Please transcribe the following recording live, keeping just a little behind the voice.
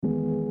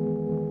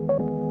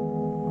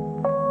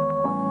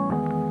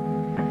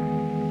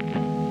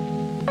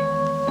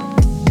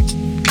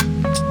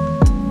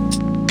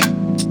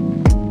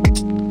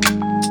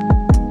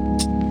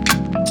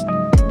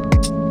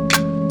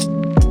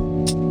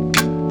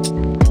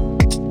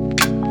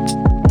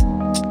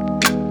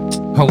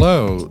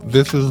Hello,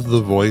 this is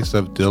the voice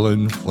of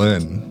Dylan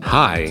Flynn,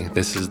 Hi,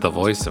 this is the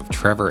voice of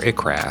Trevor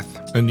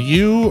Ickrath. and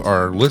you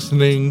are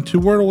listening to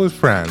Wordle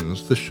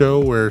Friends, the show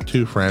where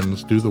two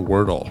friends do the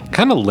Wordle.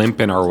 Kind of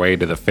limping our way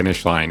to the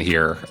finish line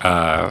here,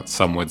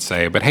 some would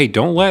say. But hey,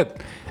 don't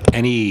let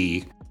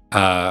any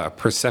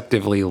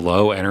perceptively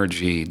low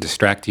energy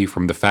distract you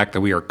from the fact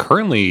that we are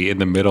currently in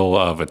the middle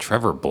of a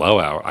Trevor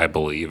blowout, I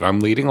believe. I'm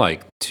leading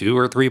like 2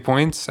 or 3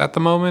 points at the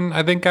moment,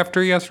 I think,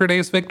 after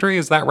yesterday's victory.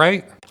 Is that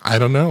right? I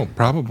don't know,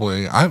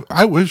 probably.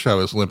 I wish I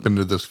was limping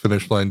to this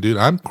finish line, dude.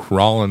 I'm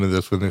crawling to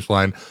this finish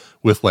line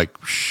with like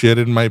shit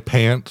in my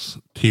pants,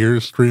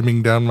 tears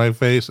streaming down my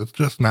face. It's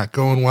just not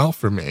going well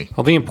for me.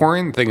 Well, the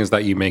important thing is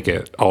that you make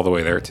it all the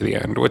way there to the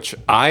end, which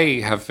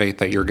I have faith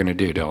that you're going to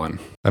do, Dylan.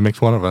 That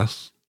makes one of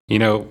us. You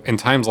know, in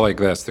times like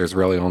this, there's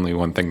really only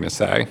one thing to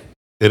say.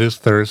 It is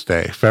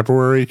Thursday,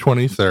 February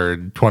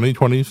 23rd,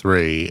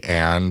 2023,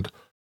 and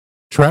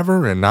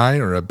Trevor and I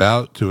are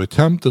about to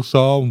attempt to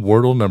solve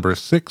Wordle number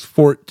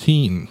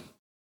 614.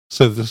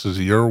 So this is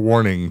your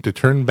warning to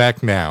turn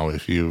back now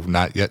if you've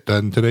not yet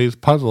done today's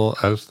puzzle,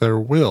 as there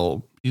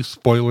will be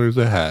spoilers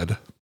ahead.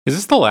 Is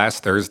this the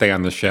last Thursday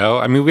on the show?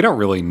 I mean, we don't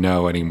really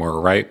know anymore,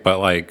 right? But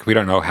like, we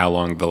don't know how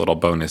long the little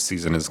bonus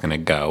season is going to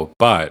go.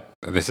 But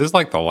this is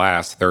like the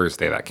last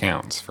Thursday that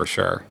counts for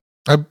sure.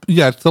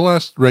 Yeah, it's the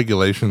last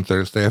regulation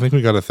Thursday. I think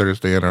we got a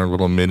Thursday in our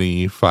little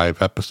mini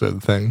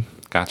 5-episode thing.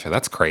 Gotcha.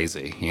 That's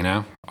crazy. You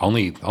know,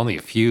 only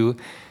a few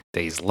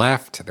days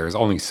left. There's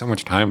only so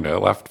much time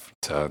left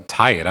to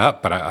tie it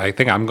up. But I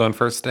think I'm going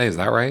first today. Is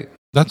that right?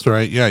 That's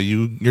right. Yeah,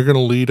 you're going to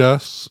lead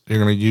us.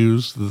 You're going to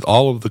use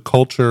all of the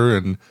culture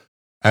and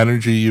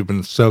energy you've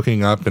been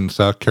soaking up in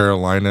South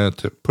Carolina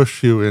to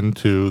push you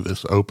into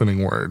this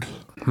opening word.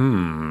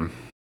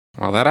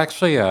 Well, that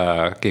actually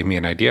gave me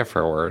an idea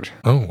for a word.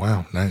 Oh,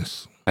 wow.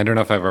 Nice. I don't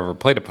know if I've ever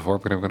played it before,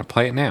 but I'm going to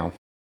play it now.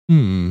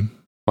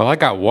 Well, I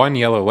got 1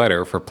 yellow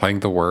letter for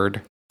playing the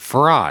word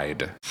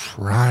fried.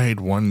 Fried,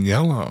 1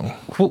 yellow.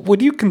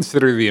 Would you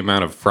consider the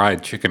amount of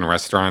fried chicken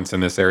restaurants in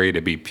this area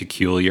to be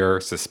peculiar,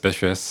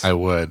 suspicious? I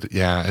would,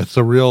 yeah. It's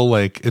a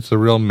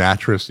real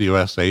Mattress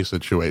USA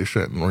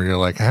situation where you're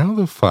like, how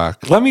the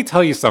fuck? Let me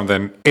tell you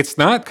something. It's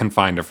not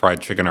confined to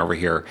fried chicken over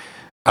here.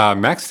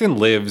 Maxton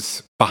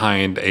lives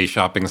behind a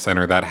shopping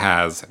center that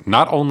has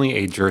not only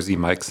a Jersey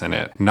Mike's in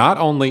it, not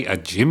only a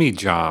Jimmy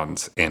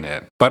John's in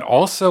it, but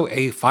also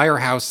a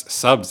Firehouse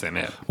Subs in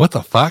it. What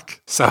the fuck?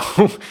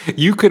 So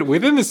you could,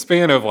 within the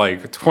span of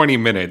like 20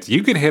 minutes,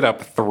 you could hit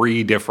up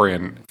 3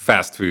 different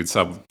fast food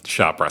sub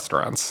shop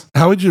restaurants.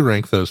 How would you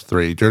rank those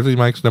 3? Jersey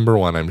Mike's number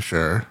 1, I'm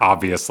sure.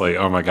 Obviously.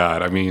 Oh my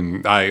God. I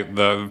mean, I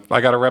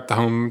got to rep the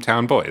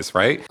hometown boys,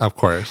 right? Of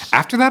course.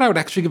 After that, I would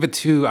actually give it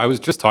to, I was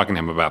just talking to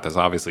him about this,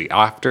 obviously.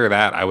 After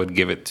that, I would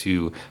give it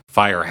to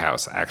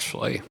Firehouse,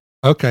 actually.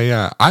 Okay,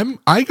 yeah.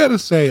 I gotta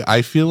say,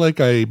 I feel like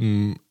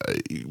I'm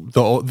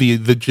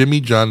the Jimmy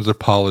John's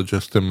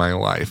apologist in my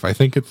life. I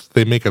think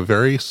they make a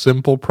very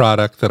simple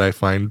product that I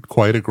find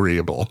quite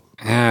agreeable.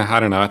 I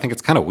don't know. I think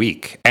it's kind of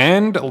weak.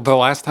 And the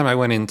last time I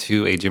went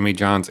into a Jimmy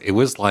John's, it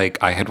was like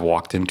I had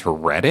walked into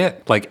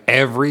Reddit. Like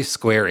every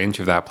square inch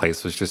of that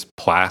place was just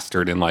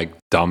plastered in like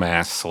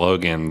dumbass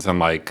slogans and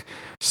like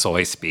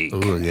soy speak.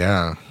 Oh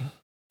yeah.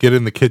 Get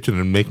in the kitchen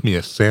and make me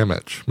a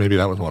sandwich. Maybe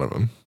that was one of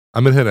them.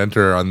 I'm going to hit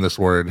enter on this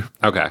word.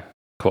 Okay,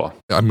 cool.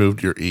 I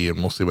moved your E and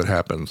we'll see what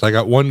happens. I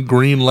got 1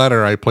 green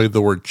letter. I played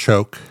the word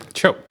choke.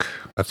 Choke.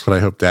 That's what I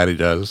hope Daddy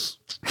does.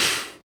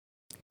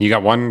 You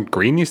got 1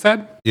 green, you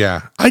said?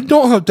 Yeah. I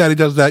don't hope Daddy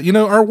does that. You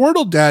know, our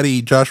Wordle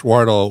Daddy, Josh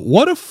Wardle,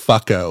 what a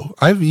fucko.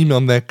 I've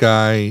emailed that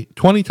guy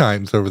 20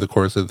 times over the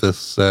course of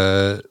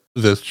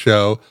this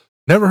show.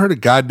 Never heard a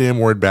goddamn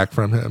word back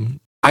from him.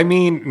 I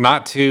mean,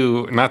 not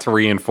to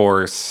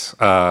reinforce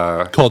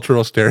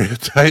cultural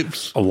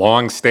stereotypes,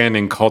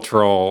 long-standing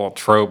cultural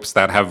tropes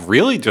that have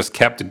really just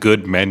kept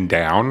good men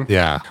down.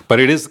 Yeah,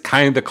 but it is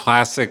kind of the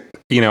classic,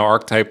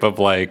 archetype of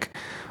like,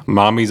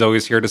 mommy's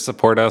always here to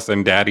support us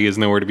and daddy is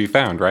nowhere to be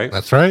found, right?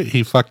 That's right.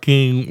 He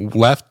fucking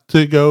left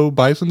to go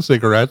buy some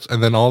cigarettes,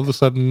 and then all of a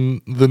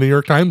sudden, the New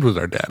York Times was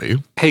our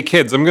daddy. Hey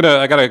kids,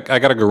 I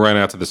gotta go run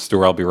out to the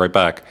store. I'll be right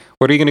back.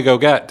 What are you gonna go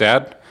get,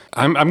 Dad?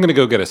 I'm gonna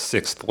go get a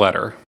 6th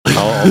letter.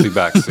 I'll be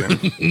back soon.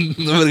 I'm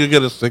gonna go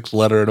get a 6th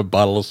letter and a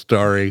bottle of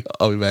Starry.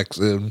 I'll be back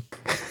soon.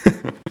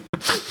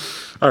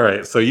 All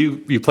right, so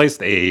you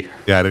placed A.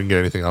 Yeah, I didn't get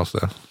anything else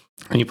though.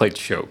 And you played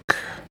choke.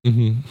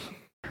 Mm-hmm.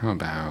 How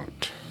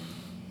about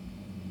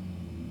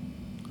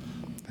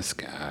this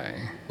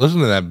guy?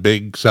 Listen to that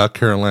big South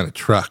Carolina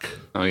truck.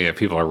 Oh yeah,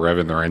 people are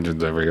revving their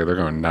engines over here. They're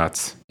going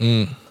nuts.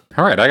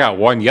 All right, I got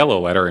 1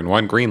 yellow letter and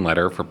 1 green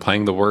letter for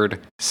playing the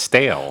word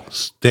stale.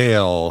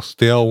 Stale,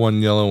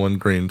 1 yellow, 1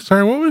 green.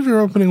 Sorry, what was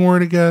your opening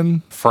word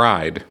again?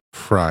 Fried.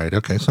 Fried.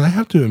 Okay, so I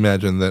have to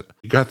imagine that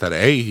you got that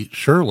A,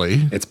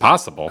 surely. It's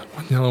possible.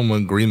 1 yellow,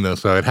 1 green, though,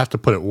 so I'd have to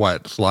put it,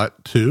 what,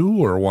 slot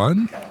 2 or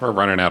 1? We're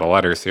running out of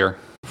letters here.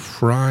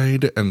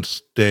 Fried and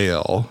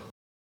stale.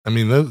 I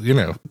mean, those,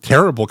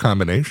 terrible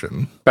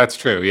combination. That's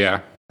true,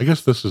 yeah. I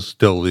guess this is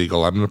still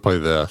legal. I'm going to play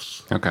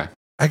this. Okay.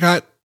 I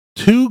got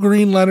 2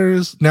 green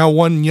letters, now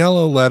 1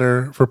 yellow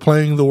letter for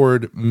playing the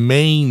word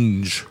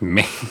mange.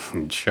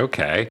 Mange,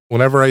 okay.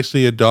 Whenever I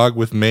see a dog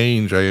with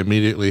mange, I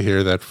immediately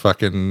hear that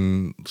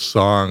fucking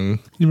song.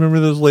 You remember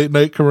those late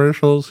night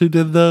commercials? Who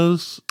did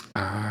those?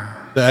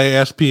 The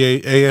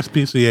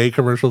ASPCA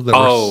commercials that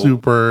were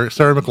super...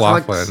 Sarah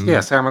McLachlan.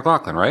 Yeah, Sarah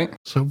McLachlan, right?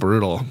 So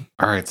brutal.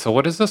 All right, so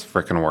what is this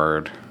freaking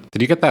word?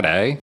 Did you get that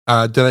A?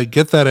 Did I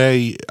get that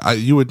A?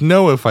 You would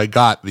know if I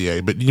got the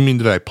A, but you mean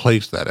did I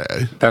place that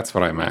A? That's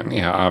what I meant.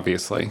 Yeah,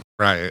 obviously.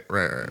 Right.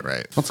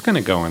 What's going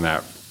to go in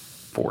that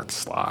 4th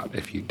slot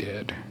if you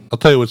did? I'll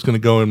tell you what's going to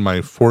go in my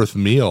 4th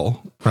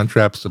meal.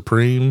 Crunchwrap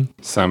Supreme.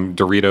 Some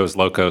Doritos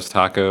Locos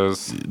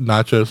Tacos.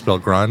 Nachos Del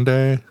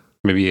Grande.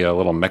 Maybe a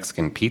little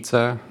Mexican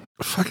pizza.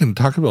 Fucking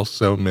Taco Bell's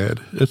so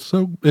mid.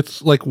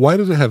 It's like, why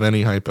does it have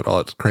any hype at all?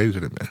 It's crazy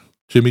to me.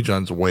 Jimmy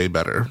John's way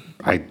better.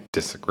 I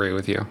disagree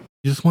with you.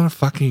 You just want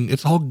to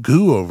it's all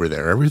goo over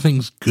there.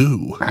 Everything's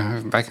goo.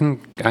 I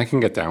can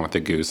get down with the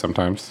goo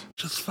sometimes.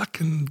 Just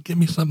fucking give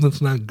me something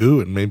that's not goo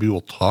and maybe we'll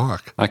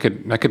talk. I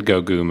could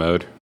go goo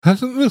mode.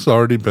 Hasn't this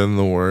already been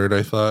the word,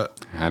 I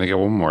thought? I had to get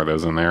one more of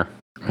those in there.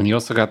 And you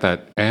also got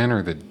that N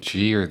or the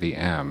G or the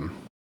M.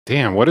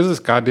 Damn, what is this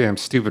goddamn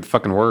stupid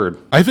fucking word?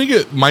 I think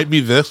it might be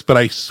this, but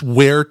I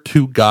swear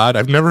to God,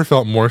 I've never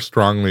felt more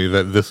strongly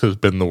that this has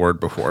been the word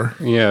before.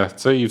 Yeah,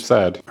 so you've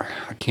said.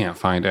 I can't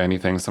find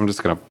anything, so I'm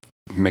just going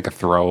to make a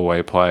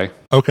throwaway play.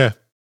 Okay.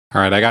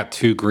 All right, I got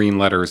 2 green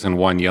letters and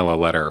 1 yellow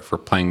letter for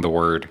playing the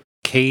word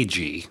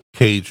KG.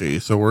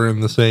 KG, so we're in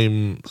the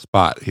same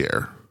spot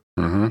here.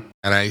 Mm-hmm.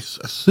 And I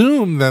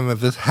assume then that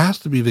this has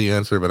to be the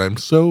answer, but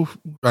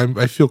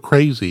I feel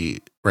crazy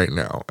right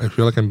now. I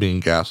feel like I'm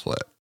being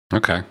gaslit.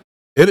 Okay.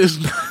 It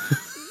is not.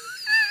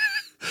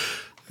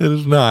 It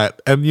is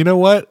not. And you know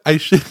what? I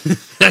should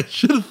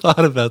have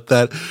thought about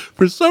that.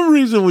 For some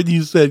reason, when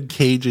you said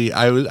KG,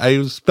 I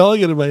was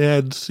spelling it in my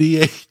head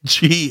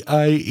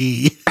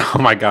CAGIE. Oh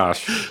my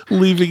gosh.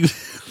 Leaving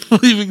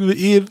the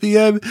E at the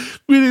end,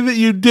 meaning that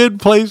you did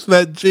place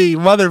that G,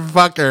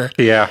 motherfucker.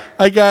 Yeah.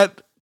 I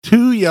got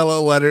 2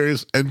 yellow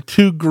letters and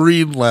 2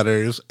 green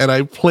letters, and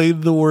I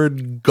played the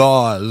word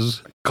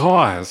gauze.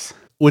 Gauze.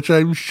 Which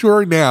I'm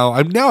sure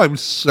I'm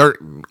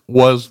certain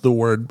was the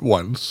word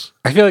once.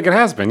 I feel like it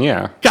has been,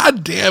 yeah.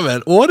 God damn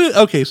it.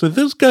 Okay, so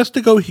this has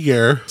to go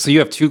here. So you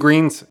have 2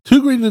 greens? 2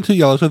 greens and 2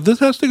 yellows. So this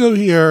has to go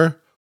here.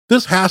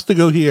 This has to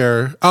go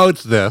here. Oh,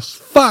 it's this.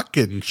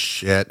 Fucking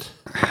shit.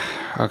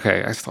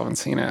 Okay, I still haven't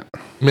seen it.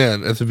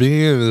 Man, at the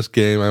beginning of this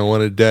game, I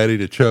wanted Daddy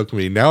to choke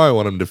me. Now I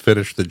want him to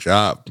finish the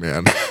job,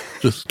 man.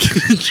 just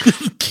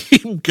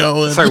keep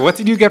going. Sorry, what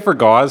did you get for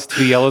gauze?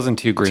 2 yellows and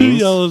 2 greens? 2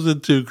 yellows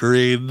and 2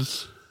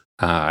 greens.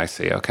 I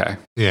see. Okay.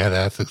 Yeah,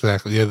 that's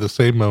exactly the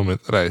same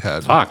moment that I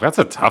had. Fuck, that's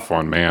a tough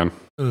one, man.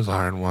 It was a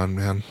hard one,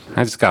 man.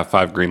 I just got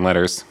 5 green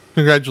letters.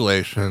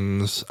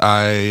 Congratulations.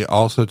 I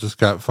also just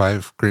got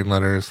 5 green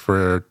letters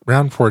for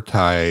round 4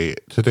 tie.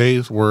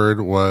 Today's word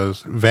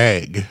was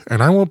vague,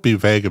 and I won't be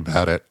vague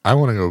about it. I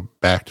want to go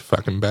back to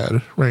fucking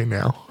bed right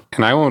now.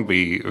 And I won't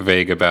be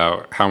vague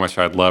about how much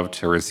I'd love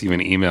to receive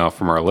an email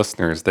from our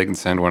listeners. They can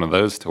send one of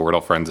those to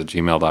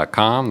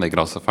wordlefriends@gmail.com. They can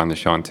also find the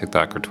show on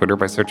TikTok or Twitter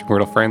by searching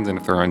Wordle Friends. And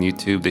if they're on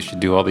YouTube, they should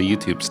do all the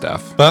YouTube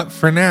stuff. But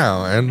for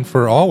now, and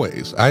for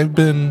always, I've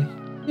been,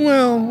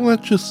 well,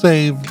 let's just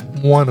say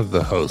one of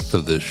the hosts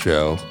of this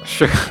show.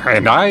 Sure,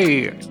 and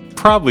I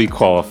probably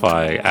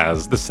qualify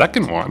as the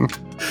second one.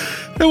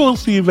 And we'll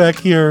see you back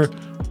here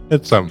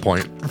at some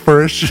point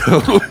for a show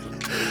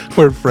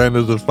where friend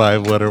is a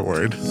 5-letter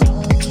word.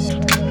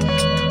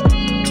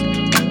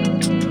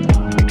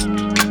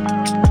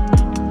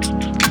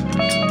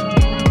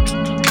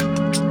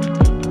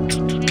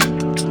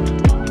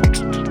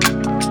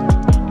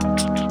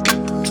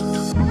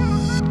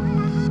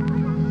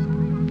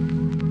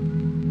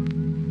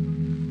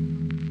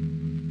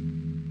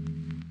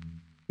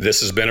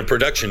 This has been a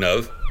production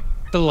of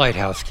The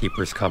Lighthouse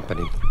Keepers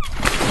Company.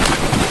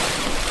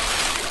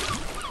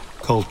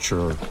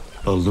 Culture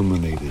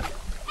illuminated.